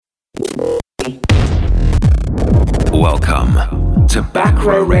Welcome to Back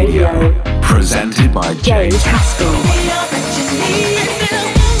Row Radio, presented by James Haskell.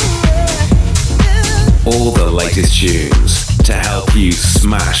 All the latest tunes to help you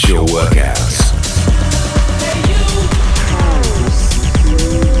smash your workouts.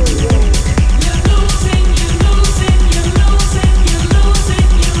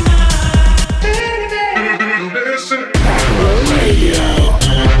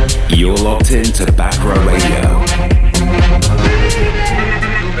 You're locked into Back Row Radio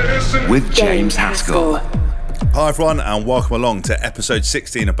with James Haskell. Hi everyone and welcome along to episode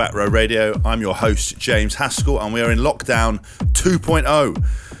 16 of Back Row Radio. I'm your host James Haskell and we are in lockdown 2.0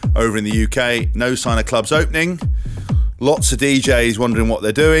 over in the UK. No sign of clubs opening. Lots of DJs wondering what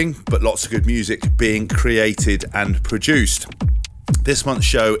they're doing, but lots of good music being created and produced. This month's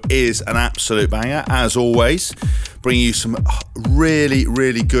show is an absolute banger, as always, bringing you some really,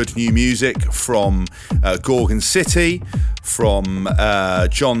 really good new music from Gorgon City, from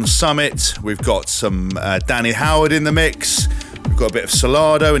John Summit. We've got some Danny Howard in the mix. We've got a bit of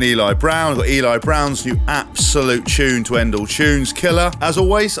Solardo and Eli Brown. We've got Eli Brown's new absolute tune to end all tunes, Killer. As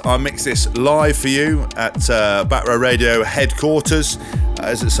always, I mix this live for you at Back Row Radio headquarters,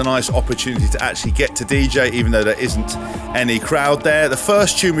 as it's a nice opportunity to actually get to DJ, even though there isn't any crowd there. The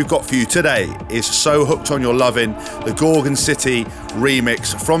first tune we've got for you today is So Hooked on Your Lovin', the Gorgon City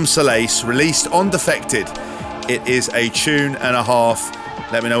remix from Solace, released on Defected. It is a tune and a half.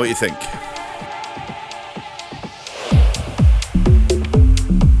 Let me know what you think.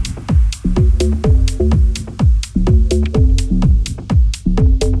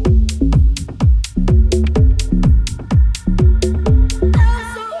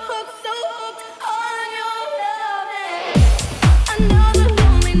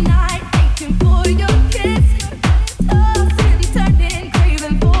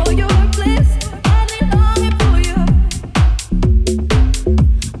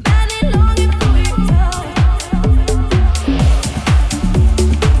 Long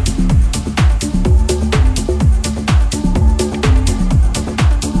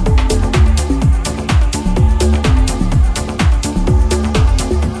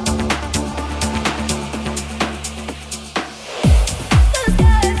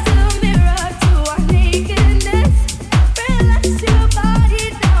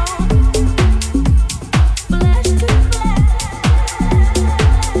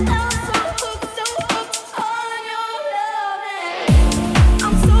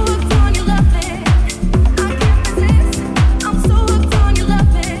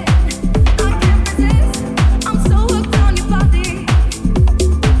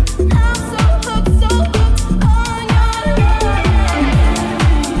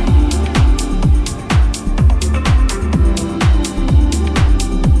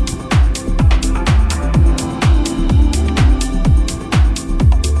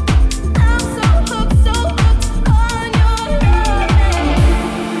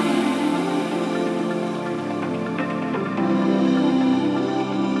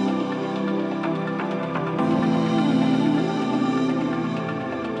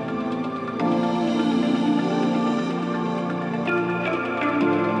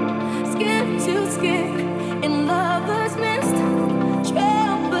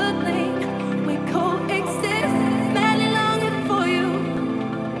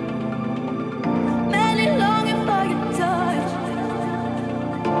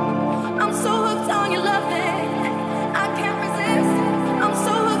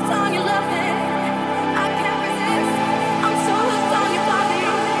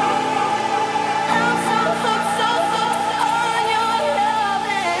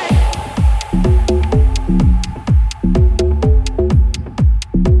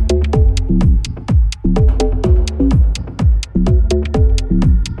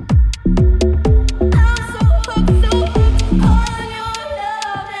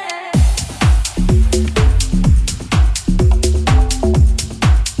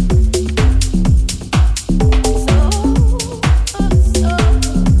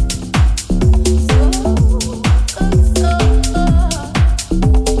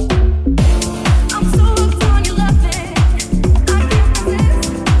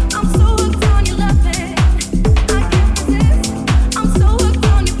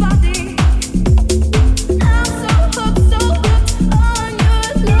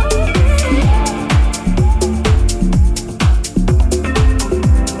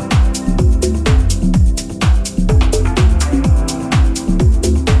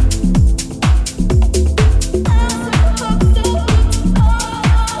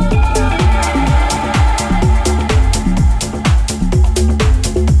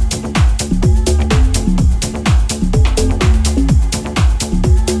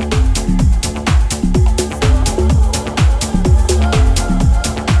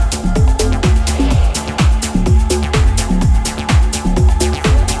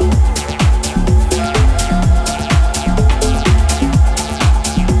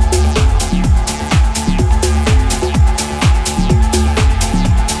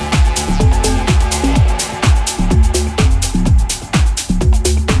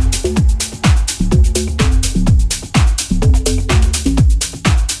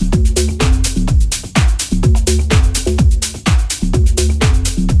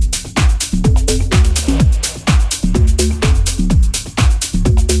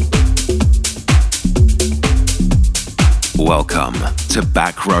Welcome to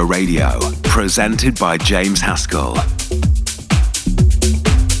Back Row Radio, presented by James Haskell.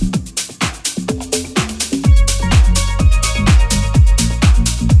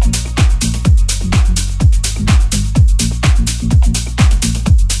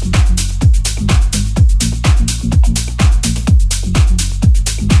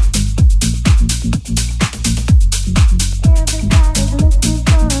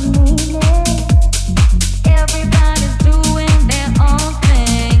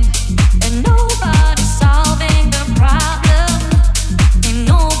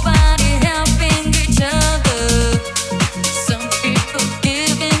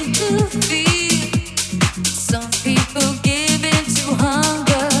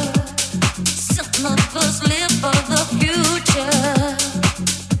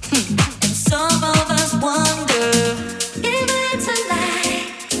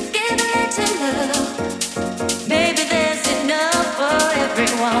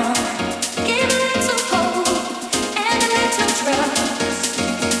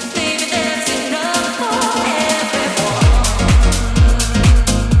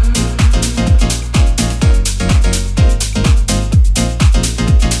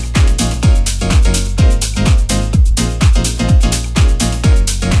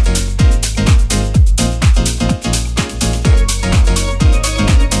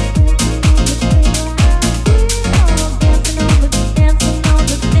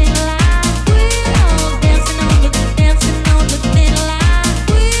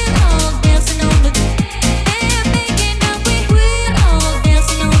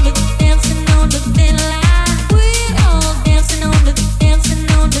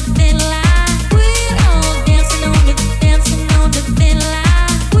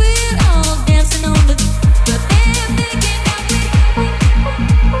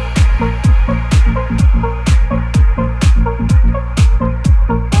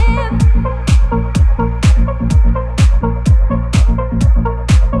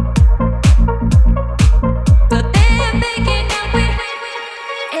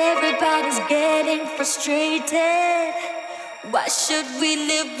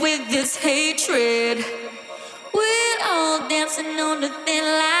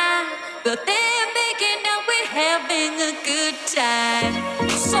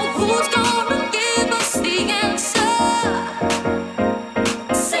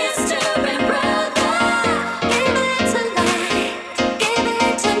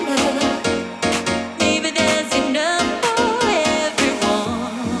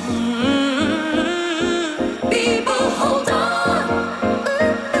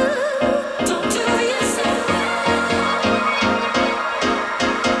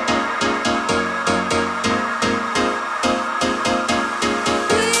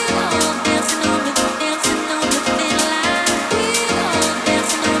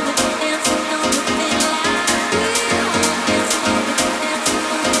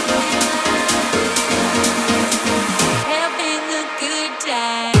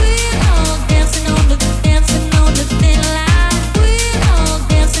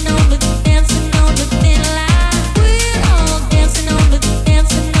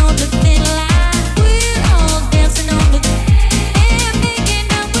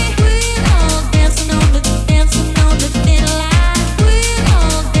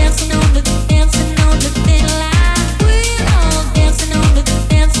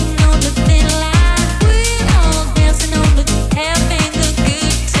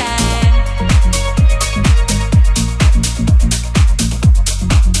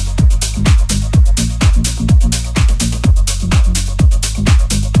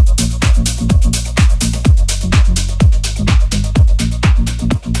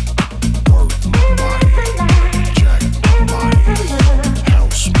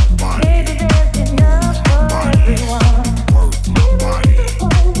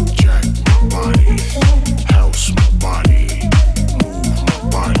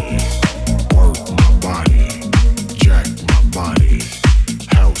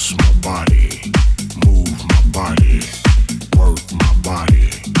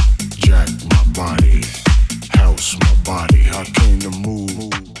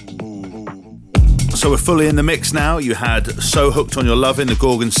 Fully in the mix now. You had So Hooked on Your Lovin', the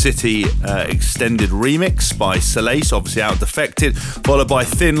Gorgon City extended remix by Solace, obviously out Defected, followed by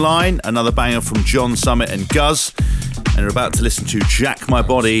Thin Line, another banger from John Summit and Guz. And you're about to listen to Jack My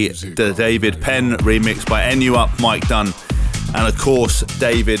Body, the David Penn remix by NU Up, Mike Dunn, and of course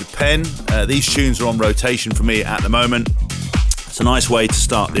David Penn. These tunes are on rotation for me at the moment. It's a nice way to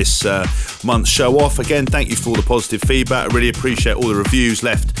start this month's show off. Again, thank you for all the positive feedback. I really appreciate all the reviews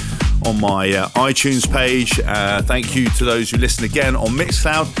left on my iTunes page. Thank you to those who listen again on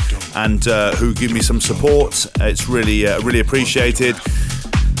Mixcloud and who give me some support. It's really appreciated.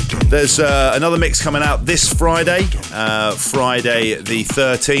 There's another mix coming out this Friday, Friday the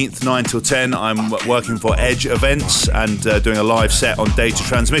 13th, 9 till 10. I'm working for Edge Events and doing a live set on Data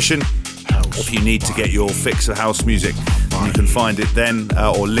Transmission. If you need to get your fix of house music, you can find it then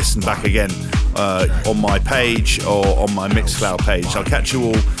or listen back again on my page or on my Mixcloud page. I'll catch you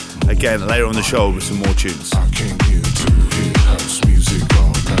all again later on the show with some more tunes. I came here to hear house music all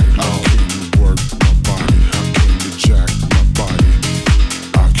night long. I came to work my body, I came to jack my body.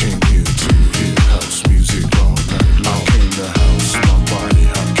 I came here to hear house music all night long. I came to house my body,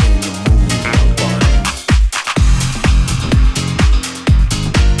 I came to move my body.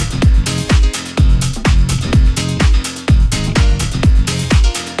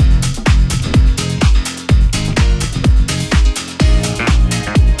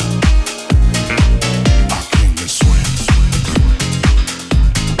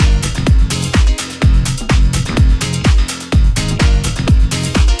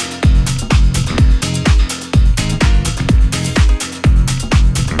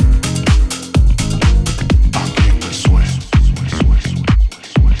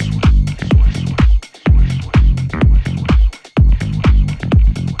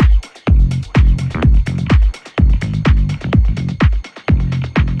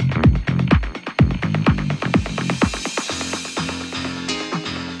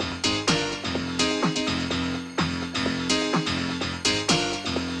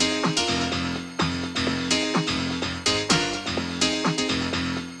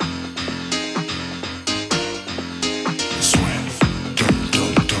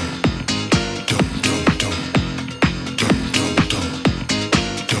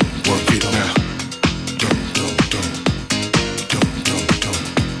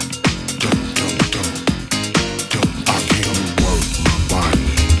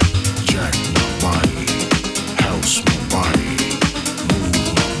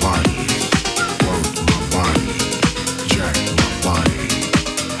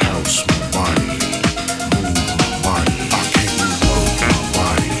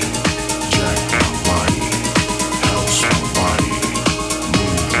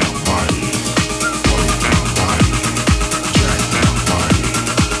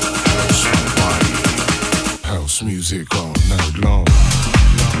 Music all night long.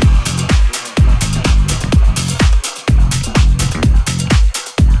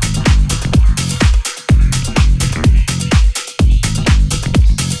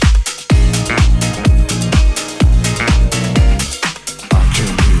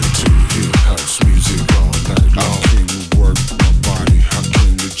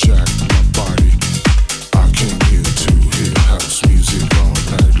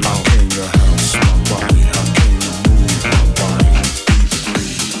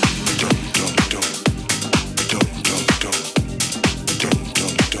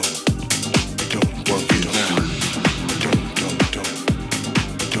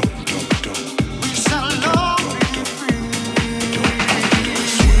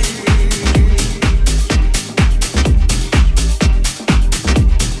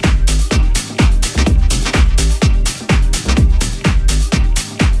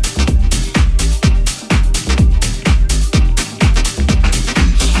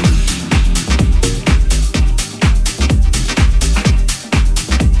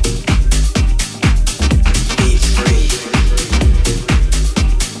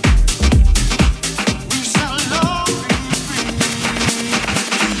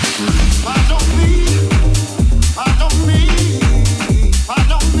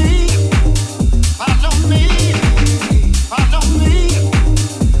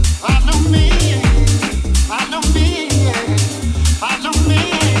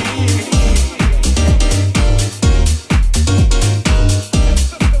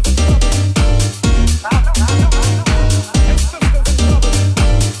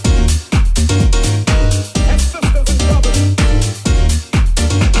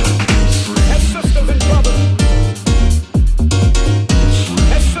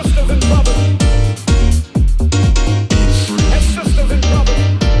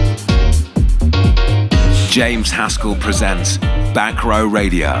 James Haskell presents Back Row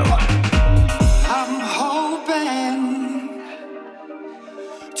Radio. I'm hoping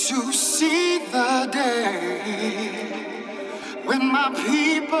to see the day when my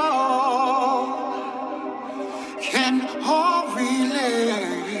people can all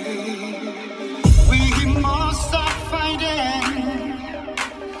relate. We must start fighting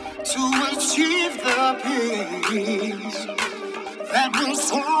to achieve the peace that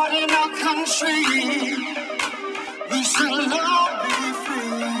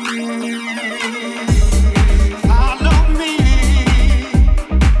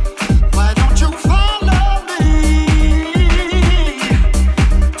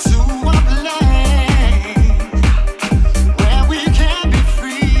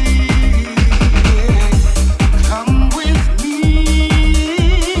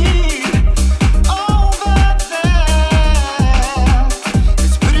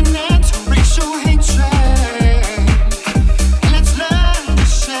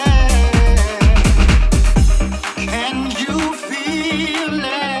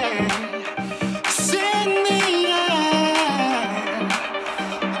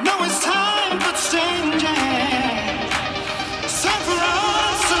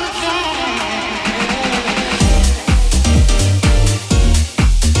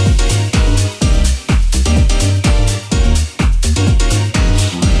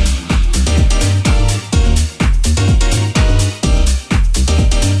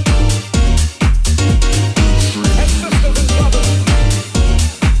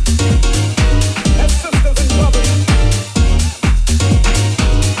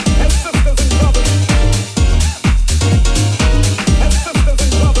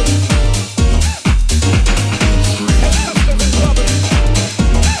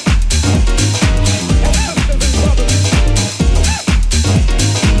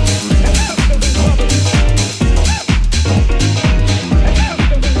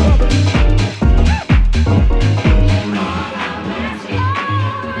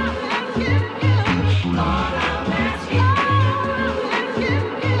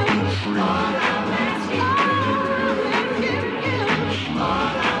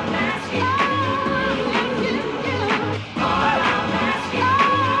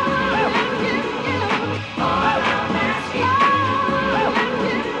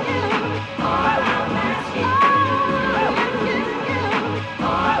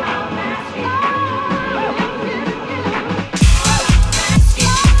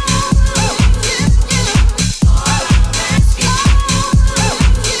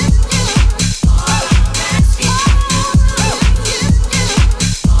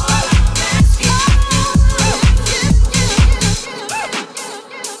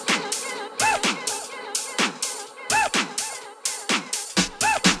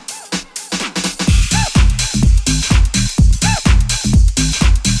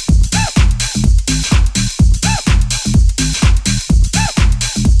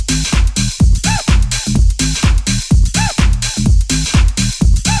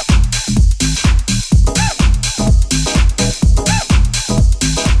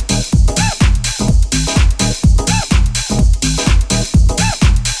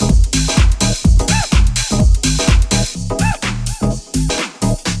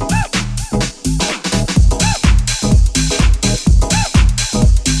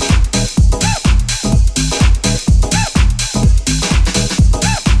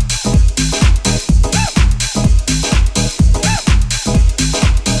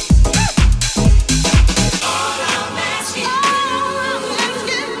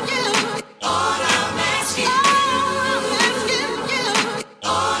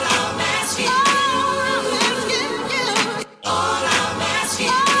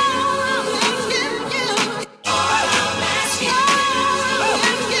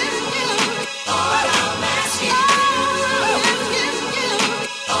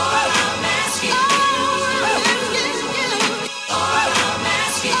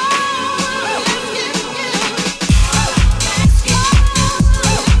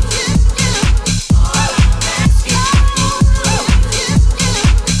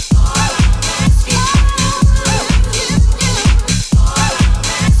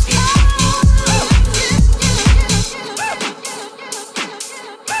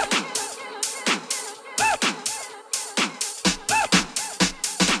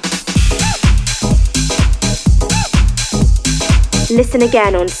Listen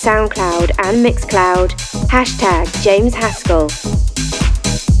again on SoundCloud and Mixcloud. # James Haskell.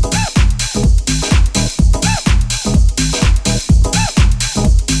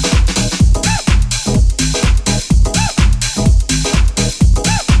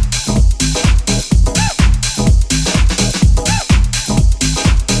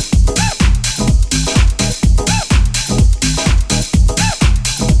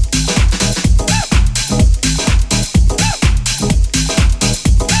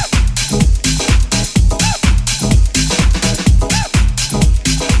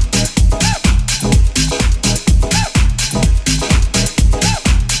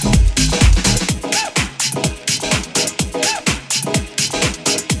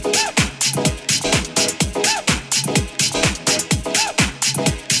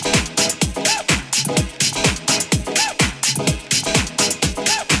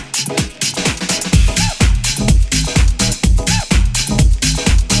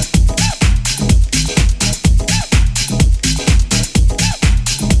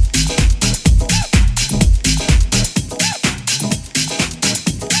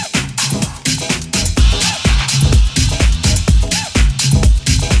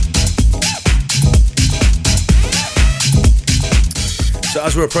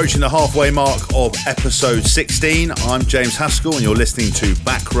 As we're approaching the halfway mark of episode 16, I'm James Haskell and you're listening to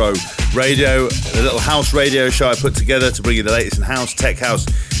Back Row Radio, a little house radio show I put together to bring you the latest in house, tech house,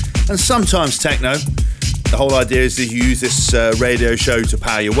 and sometimes techno. The whole idea is that you use this radio show to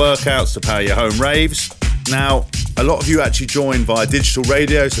power your workouts, to power your home raves. Now, a lot of you actually join via digital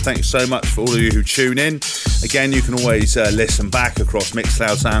radio, so thank you so much for all of you who tune in. Again, you can always listen back across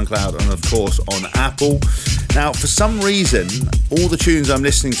Mixcloud, SoundCloud, and of course on Apple. Now, for some reason, all the tunes I'm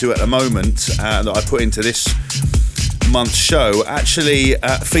listening to at the moment that I put into this month's show actually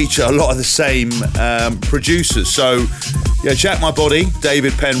feature a lot of the same producers. So, yeah, Jack My Body,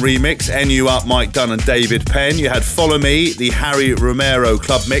 David Penn remix, NU Up, Mike Dunn and David Penn. You had Follow Me, the Harry Romero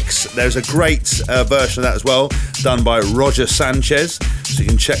club mix. There's a great version of that as well, done by Roger Sanchez. So you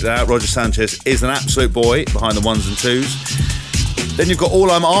can check that out. Roger Sanchez is an absolute boy behind the ones and twos. Then you've got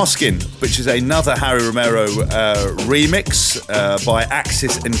All I'm Asking, which is another Harry Romero remix by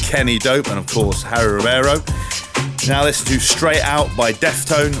Axis and Kenny Dope, and of course Harry Romero. Now listen to Straight Out by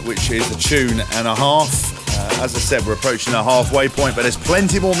Deftone, which is a tune and a half. As I said, we're approaching the halfway point, but there's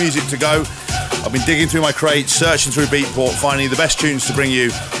plenty more music to go. I've been digging through my crates, searching through Beatport, finding the best tunes to bring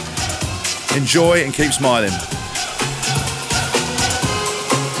you. Enjoy and keep smiling.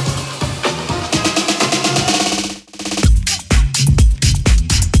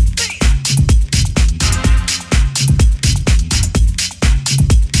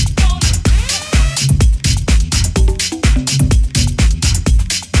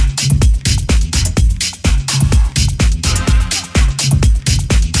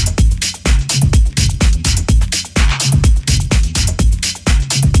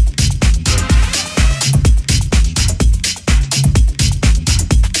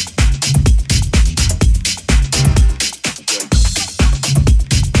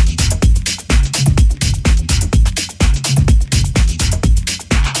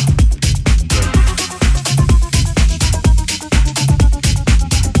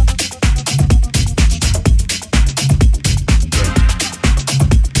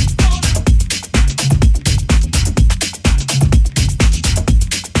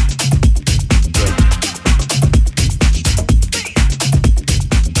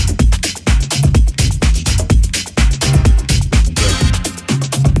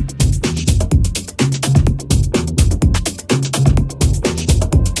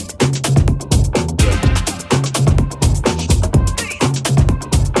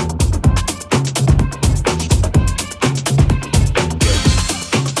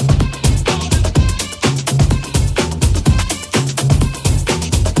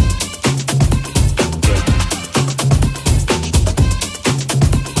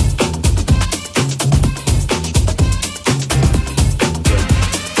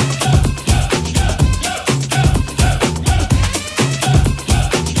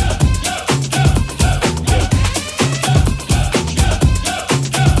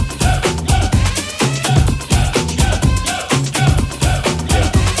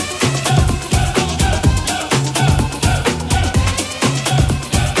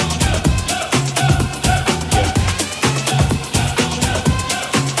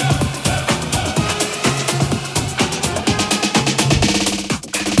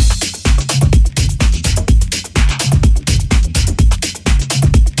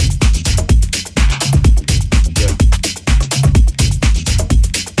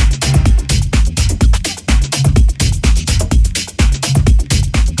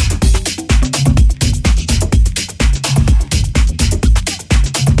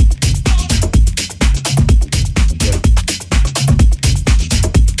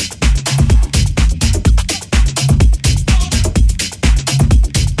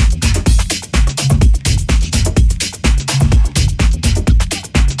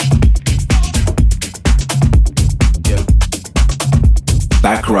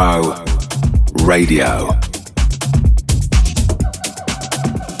 Back Row Radio.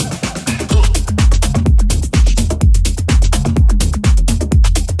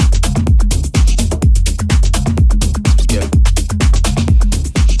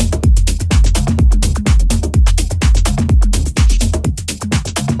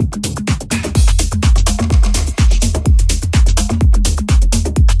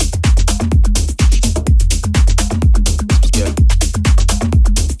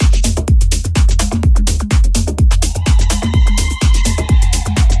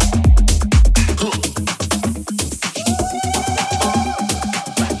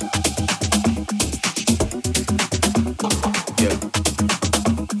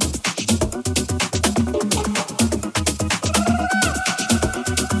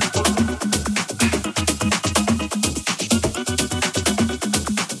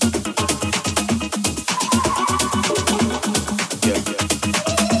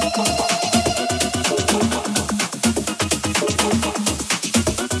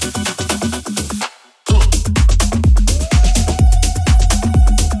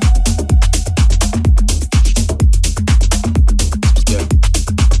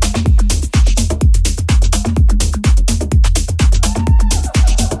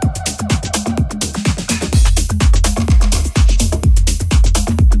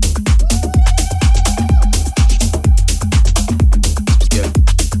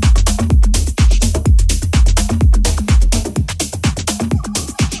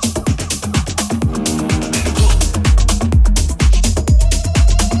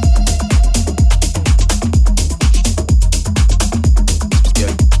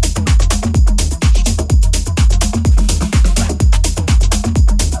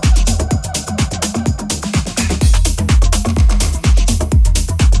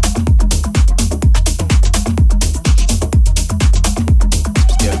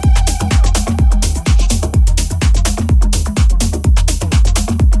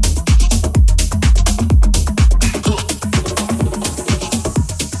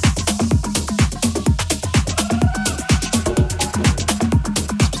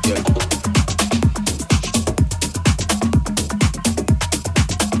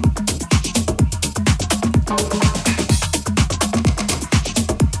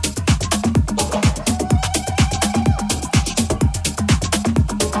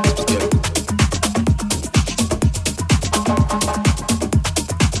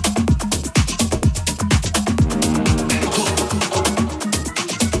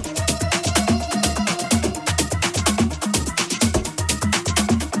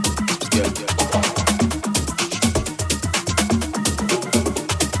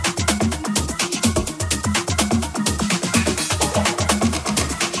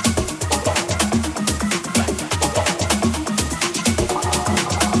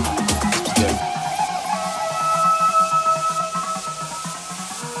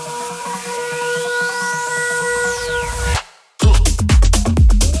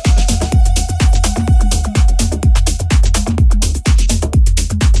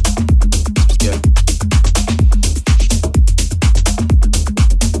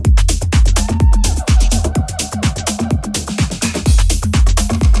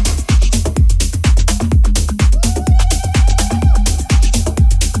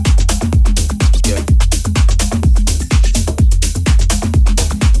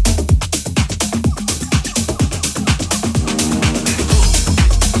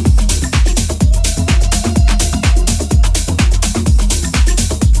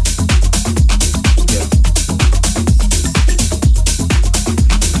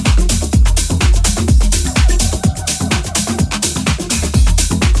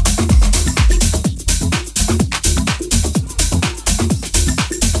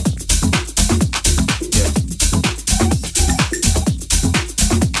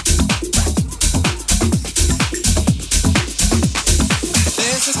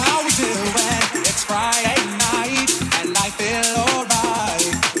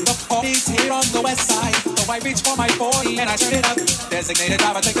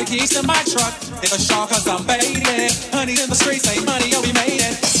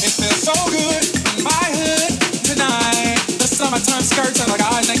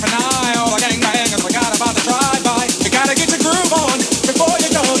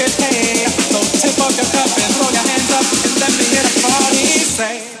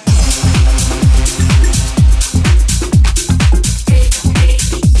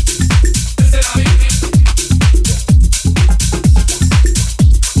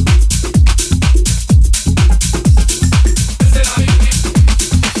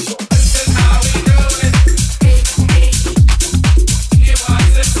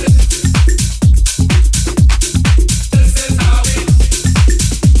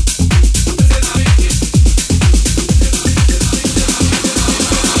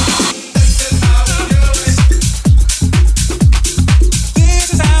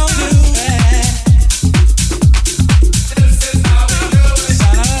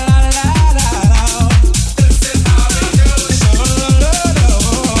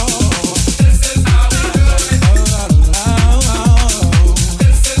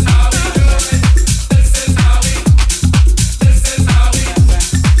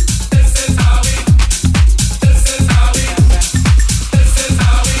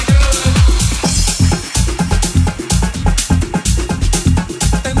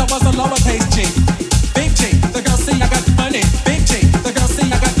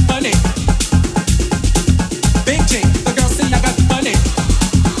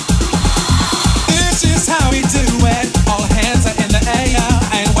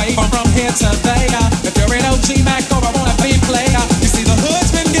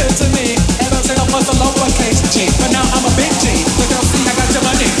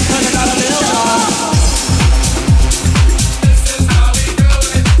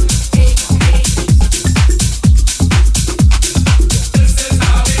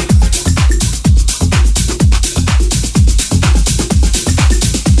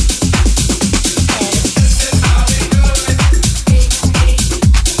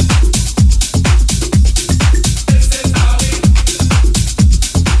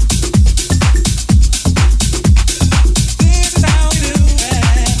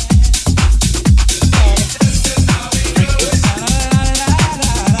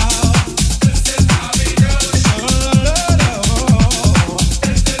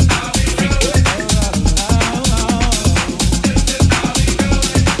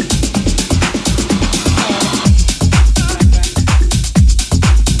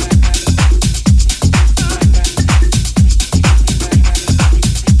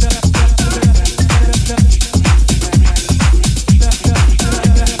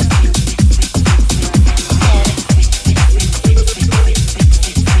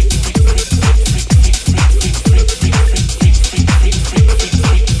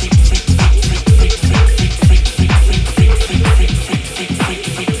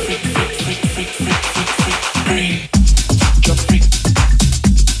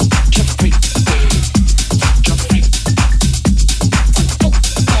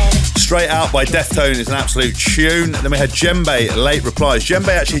 Straight Out by Deftone is an absolute tune. Then we had Djembe, Late Replies. Djembe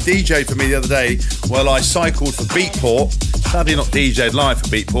actually DJ'd for me the other day while I cycled for Beatport. Sadly not DJ'd live for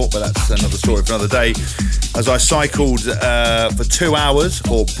Beatport, but that's another story for another day. As I cycled for 2 hours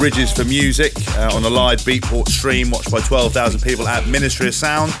for Bridges for Music on a live Beatport stream watched by 12,000 people at Ministry of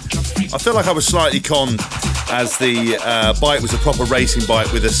Sound. I feel like I was slightly conned, as the bike was a proper racing bike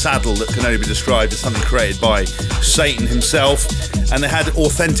with a saddle that can only be described as something created by Satan himself. And they had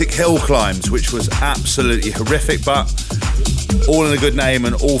authentic hill climbs, which was absolutely horrific, but all in a good name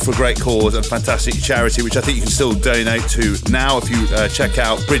and all for a great cause and fantastic charity, which I think you can still donate to now if you check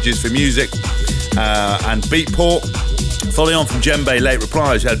out Bridges for Music and Beatport. Following on from Djembe, Late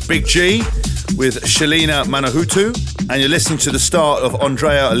Replies, you had Big G with Shalina Manahutu, and you're listening to the start of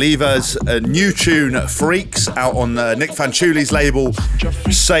Andrea Oliva's new tune Freaks, out on Nick Fanciulli's label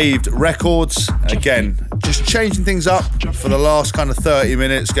Saved Records. Again, just changing things up for the last kind of 30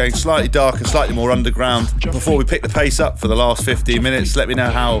 minutes, going slightly dark and slightly more underground before we pick the pace up for the last 15 minutes. Let me know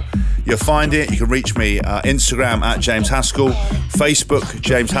how you're finding it. You can reach me Instagram at James Haskell, Facebook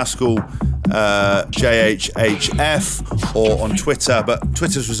James Haskell JHHF, or on Twitter, but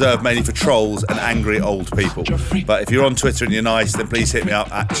Twitter's reserved mainly for trolls and angry old people. But if you're on Twitter and you're nice, then please hit me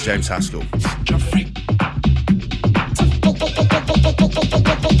up at James Haskell.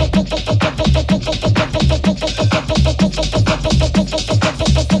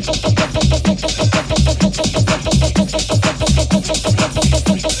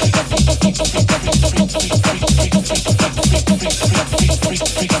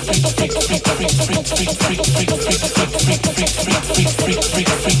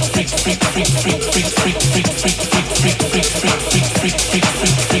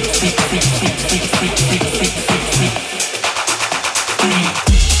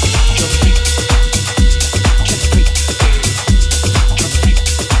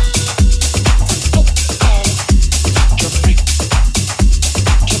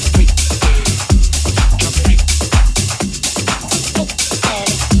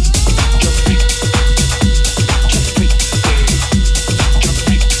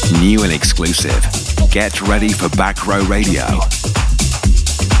 New and exclusive. Get ready for Back Row Radio. Yeah.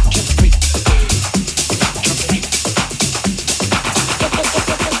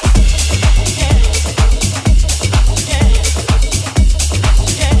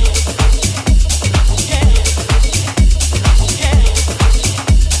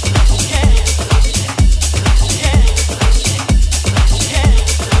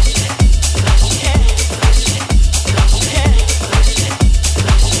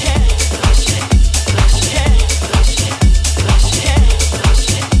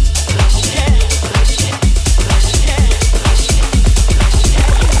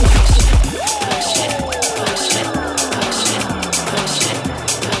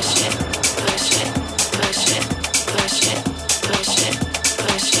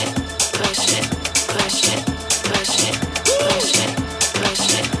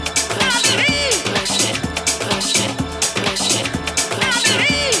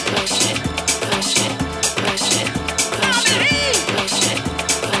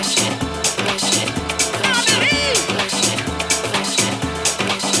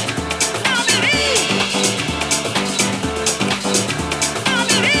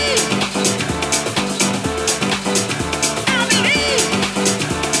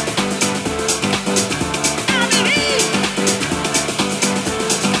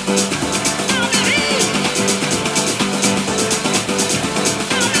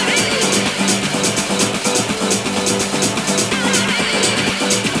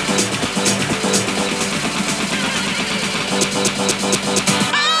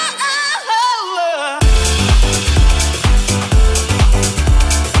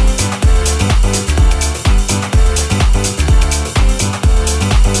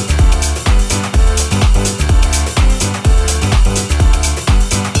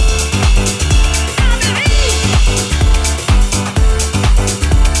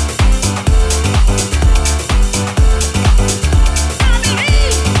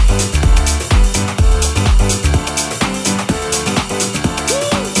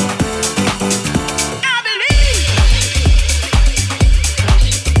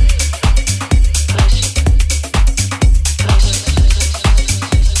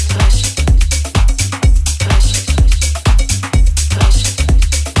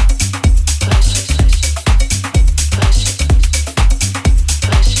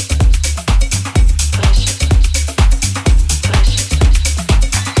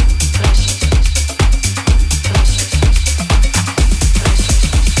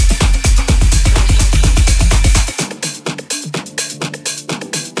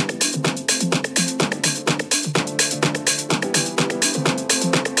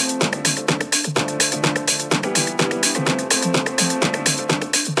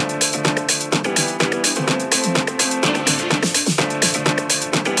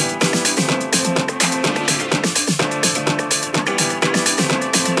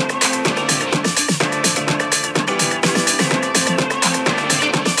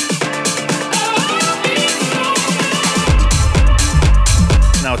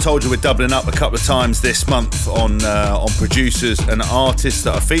 Now, I told you we're doubling up a couple of times this month on producers and artists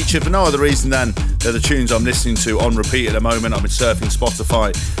that are featured for no other reason than they're the tunes I'm listening to on repeat at the moment. I've been surfing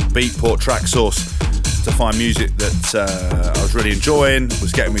Spotify, Beatport, Traxsource to find music that I was really enjoying,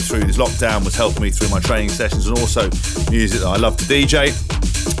 was getting me through this lockdown, was helping me through my training sessions, and also music that I love to DJ.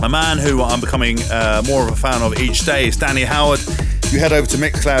 A man who I'm becoming more of a fan of each day is Danny Howard. If you head over to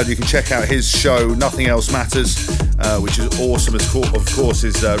Mixcloud, you can check out his show, Nothing Else Matters, which is awesome. Of course,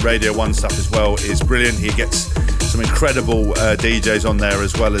 his Radio 1 stuff as well is brilliant. He gets some incredible DJs on there,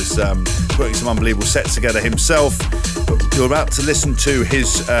 as well as putting some unbelievable sets together himself. You're about to listen to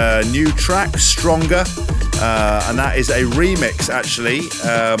his new track, Stronger, and that is a remix, actually,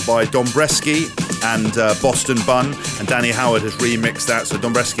 by Dombresky and Boston Bun, and Danny Howard has remixed that, so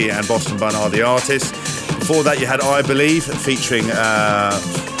Dombresky and Boston Bun are the artists. Before that, you had I Believe featuring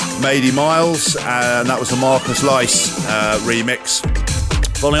Mady Miles, and that was a Marcus Lice remix.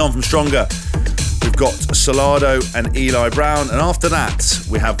 Following on from Stronger, we've got Solado and Eli Brown, and after that,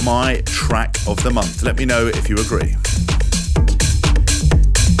 we have my track of the month. Let me know if you agree.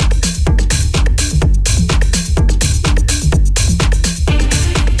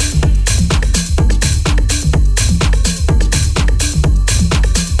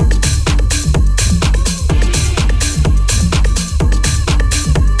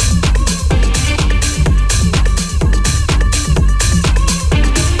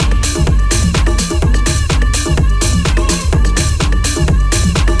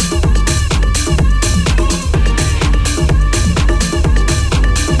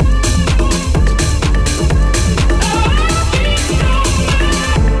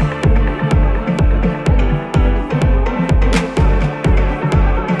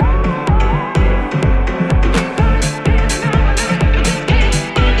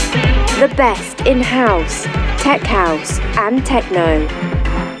 The best in house, tech house, and techno.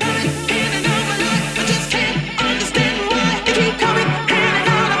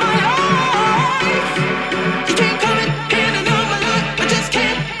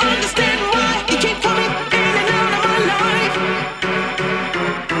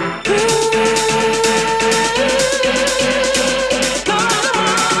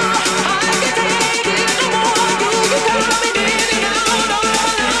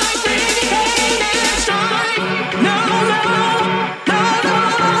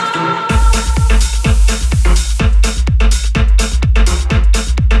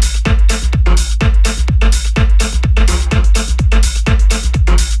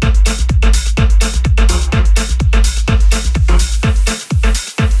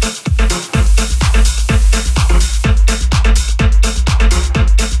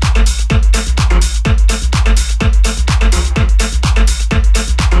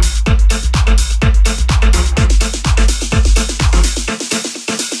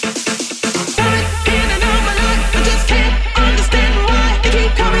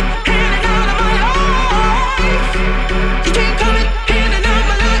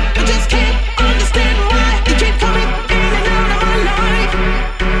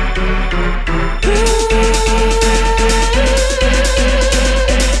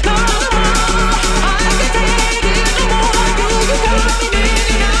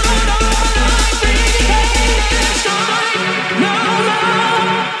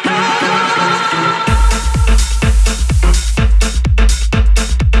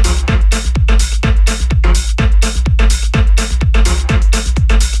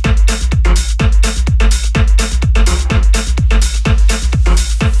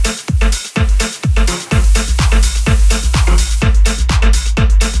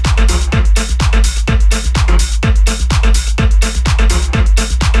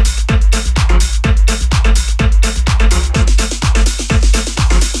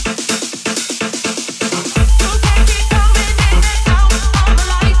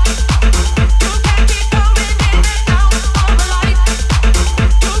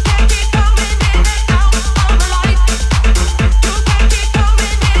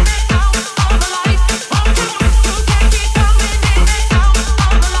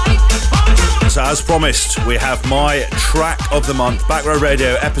 As promised, we have my track of the month, Back Row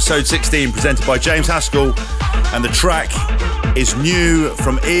Radio, episode 16, presented by James Haskell, and the track is new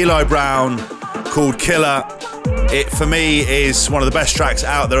from Eli Brown, called Killer. It, for me, is one of the best tracks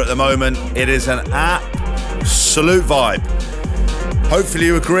out there at the moment. It is an absolute vibe. Hopefully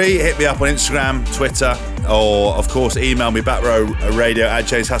you agree. Hit me up on Instagram, Twitter, or of course email me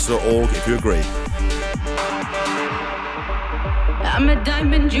backrowradio@jameshaskell.org if you agree. I'm a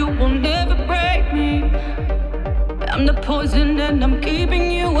diamond, you will never break me. I'm the poison and I'm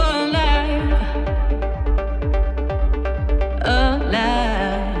keeping you alive.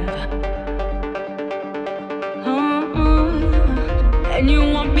 Alive.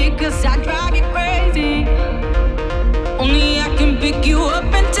 'cause I drive you crazy. Only I can pick you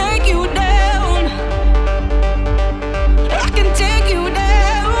up and take you down. I can take you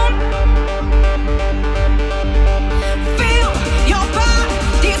down. Feel your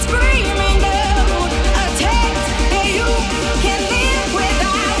body screaming out a taste that you can't live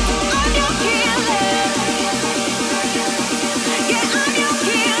without. I'm your killer. Yeah, I'm your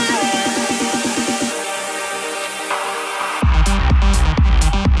killer.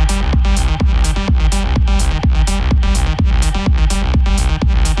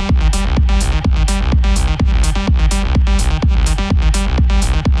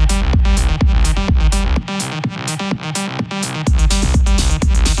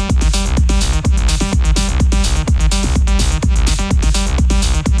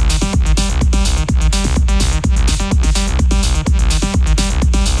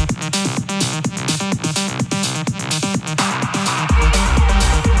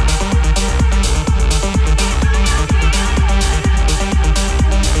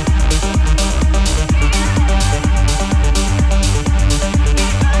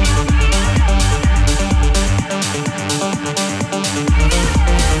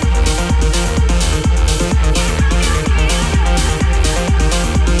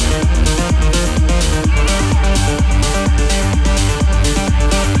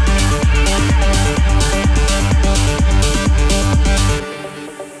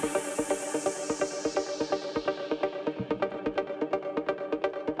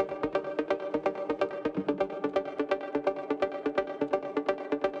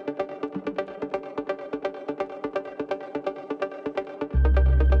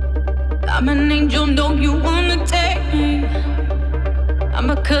 I'm an angel, no, you wanna take me.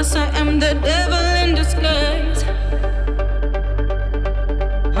 I'm a curse, I am the devil in disguise.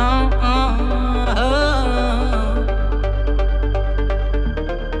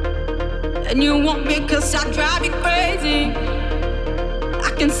 And you want me 'cause I drive you crazy. I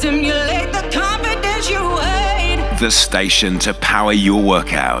can simulate the confidence you hate. The station to power your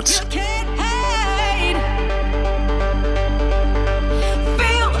workouts. You can't hide.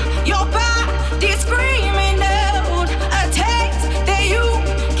 Feel your body screaming out a taste that you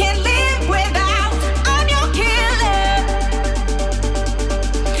can't live without. I'm your killer.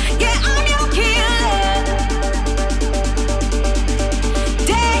 Yeah, I'm your killer.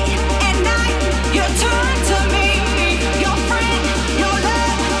 Day and night, you turn to me. Your friend, your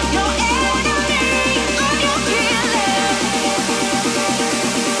love, your enemy. I'm your killer.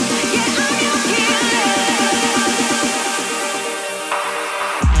 Yeah, I'm your killer.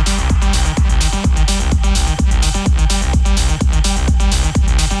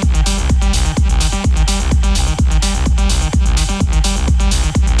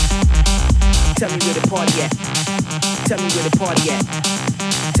 Tell me where the party at. Tell me where the party at.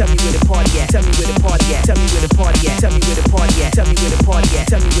 Tell me where the party at. Tell me where the party at. Tell me where the party at. Tell me where the party at.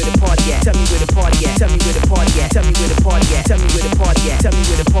 Tell me where the party at. Tell me where the party at. Tell me where the party at. Tell me where the party at. Tell me where the party at. Tell me where the party at. Tell me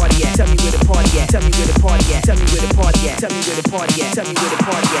where the party at. Tell me where the party at. Tell me where the party at. Tell me where the party at. Tell me where the party at. Tell me where the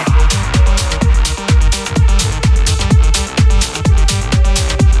party at.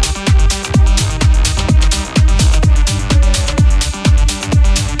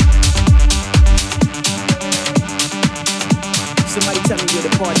 Somebody tell me where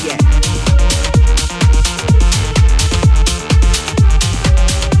the party at.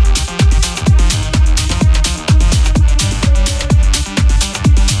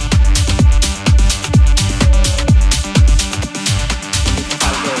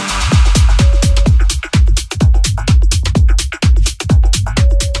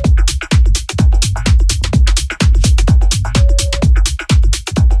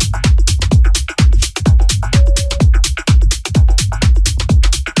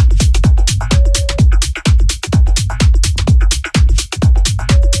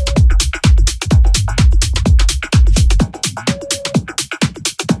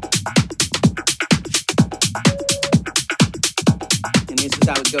 And this is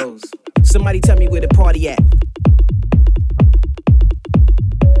how it goes. Somebody tell me where the party at.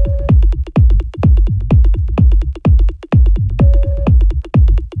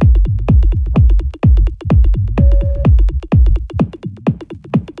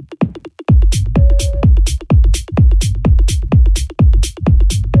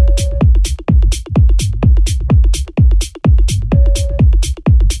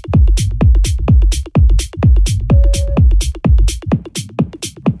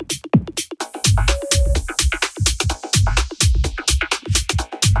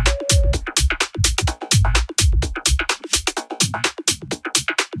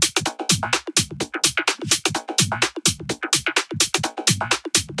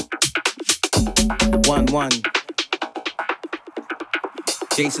 1-1.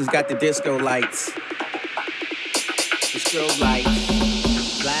 Jason's got the disco lights. The strobe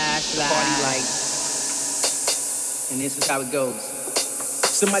lights. Flash, party lights. And this is how it goes.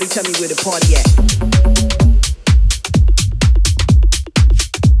 Somebody tell me where the party at.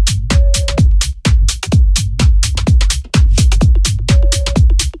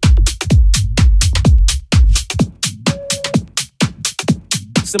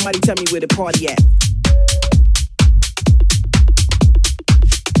 Somebody tell me where the party at.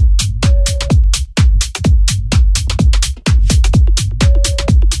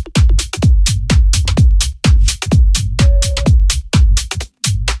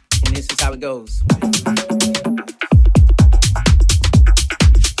 And this is how it goes.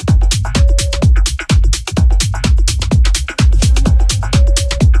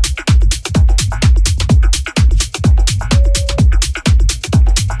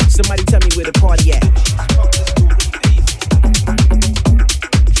 Somebody tell me where the party at.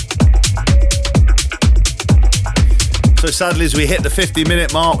 So sadly, as we hit the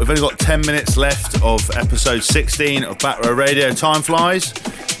 50-minute mark, we've only got 10 minutes left of episode 16 of Back Row Radio. Time flies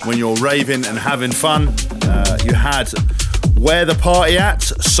when you're raving and having fun. You had Where the Party At,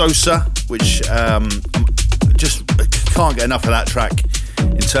 Sosa, which just can't get enough of that track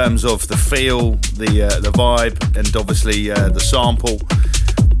in terms of the feel, the vibe, and obviously the sample.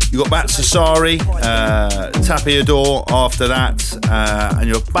 You got Bat Sassari, Tapiador after that, and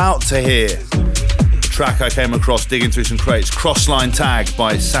you're about to hear the track I came across digging through some crates, Crossline Tag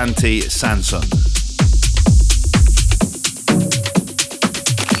by Santi Sanson.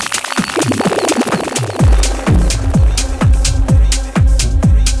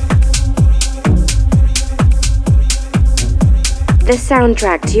 The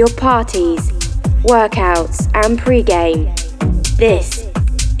soundtrack to your parties, workouts and pre-game. This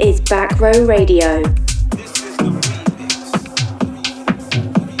is Back Row Radio.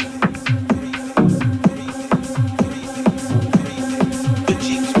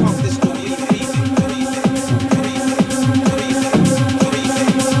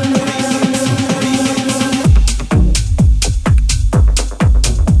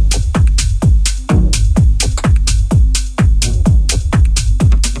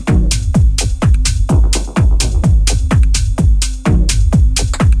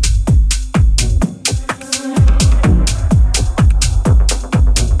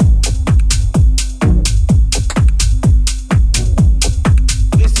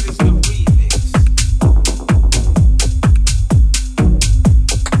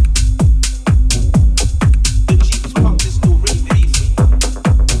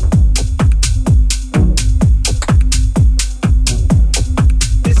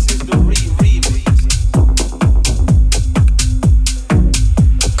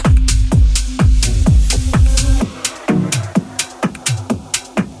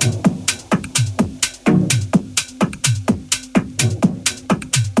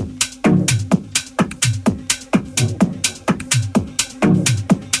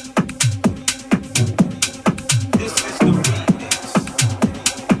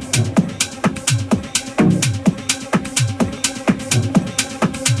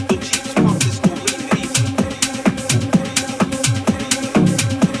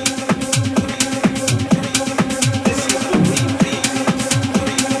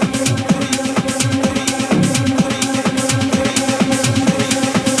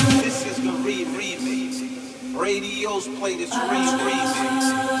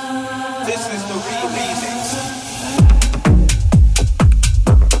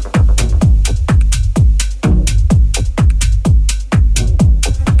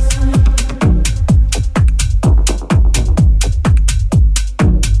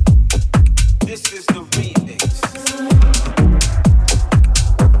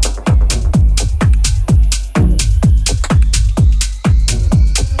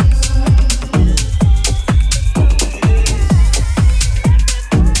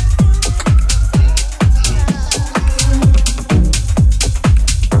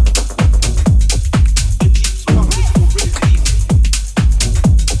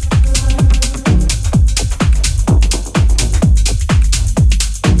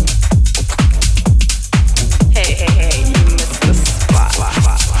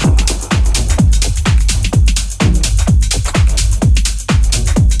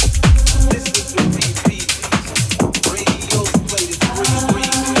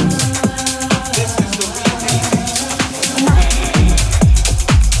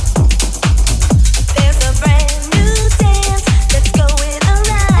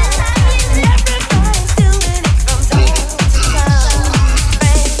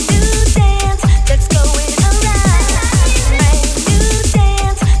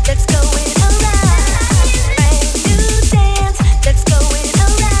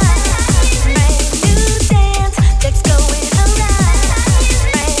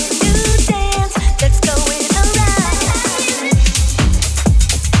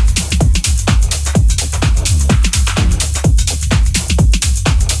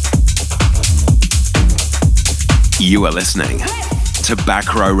 You are listening to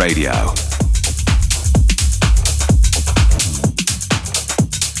Back Row Radio.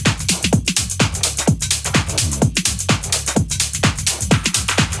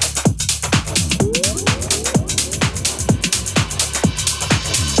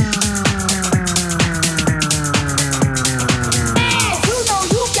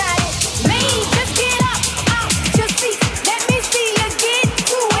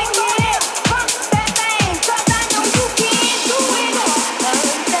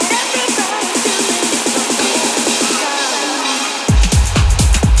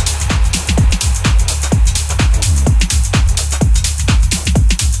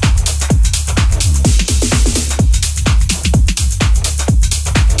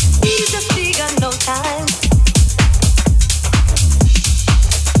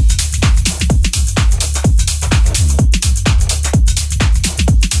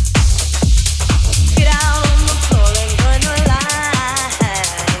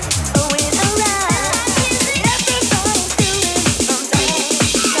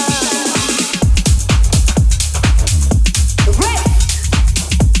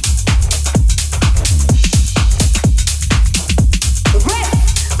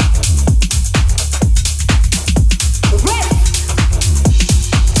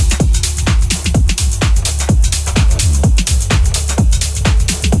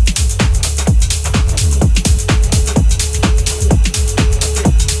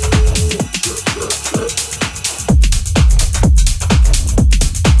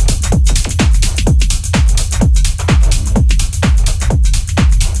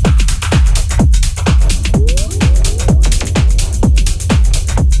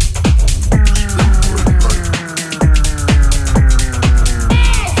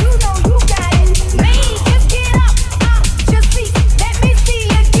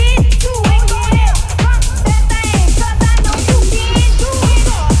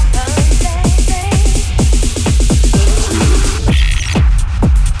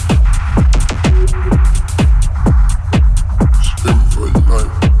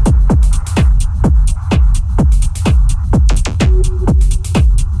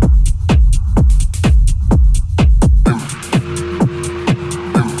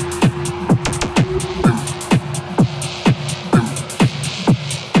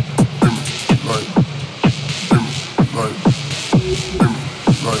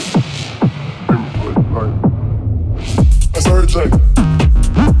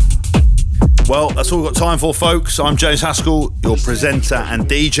 Well, that's all we've got time for, folks. I'm James Haskell, your presenter and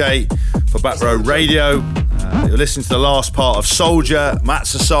DJ for Back Row Radio. You're listening to the last part of Soldier. Matt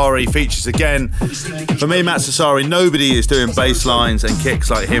Sassari features again. For me, Matt Sassari, nobody is doing bass lines and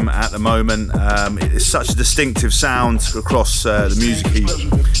kicks like him at the moment. It's such a distinctive sound across the music he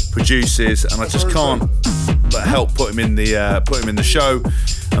produces, and I just can't but help put him in the show.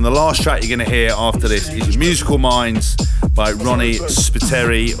 And the last track you're going to hear after this is Musical Minds by Ronnie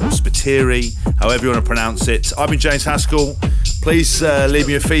Spiteri, or Spiteri, however you want to pronounce it. I've been James Haskell. Please leave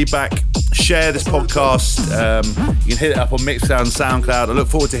me your feedback. Share this podcast. You can hit it up on Mixcloud and SoundCloud. I look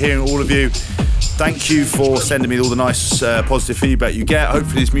forward to hearing all of you. Thank you for sending me all the nice positive feedback you get.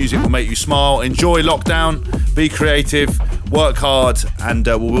 Hopefully this music will make you smile. Enjoy lockdown. Be creative. Work hard. And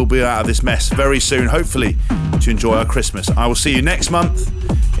we'll be out of this mess very soon, hopefully, to enjoy our Christmas. I will see you next month.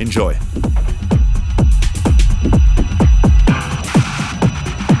 Enjoy.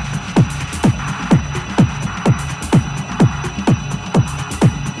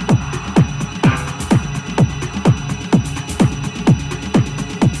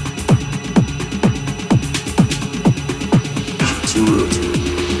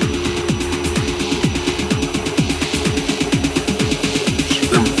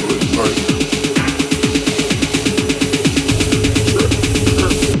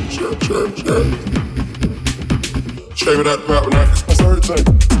 Shave that rap like that's everything.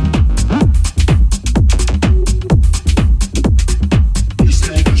 You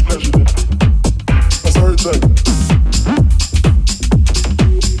see me just pleasure me. That's everything.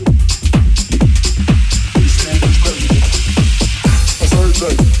 You see me just pleasure me. That's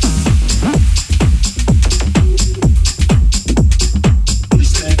everything. You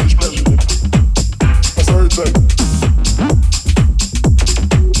see me just pleasure me. That's everything.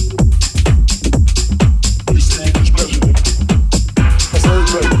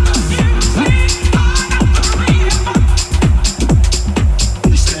 Right.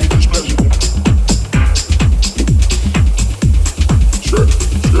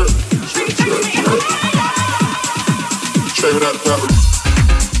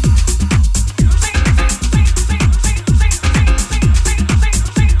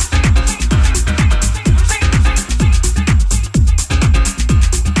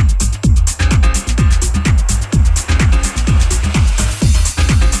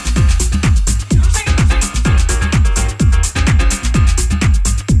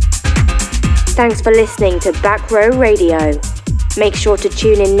 Thanks for listening to Back Row Radio. Make sure to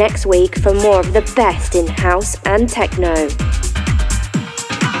tune in next week for more of the best in house and techno.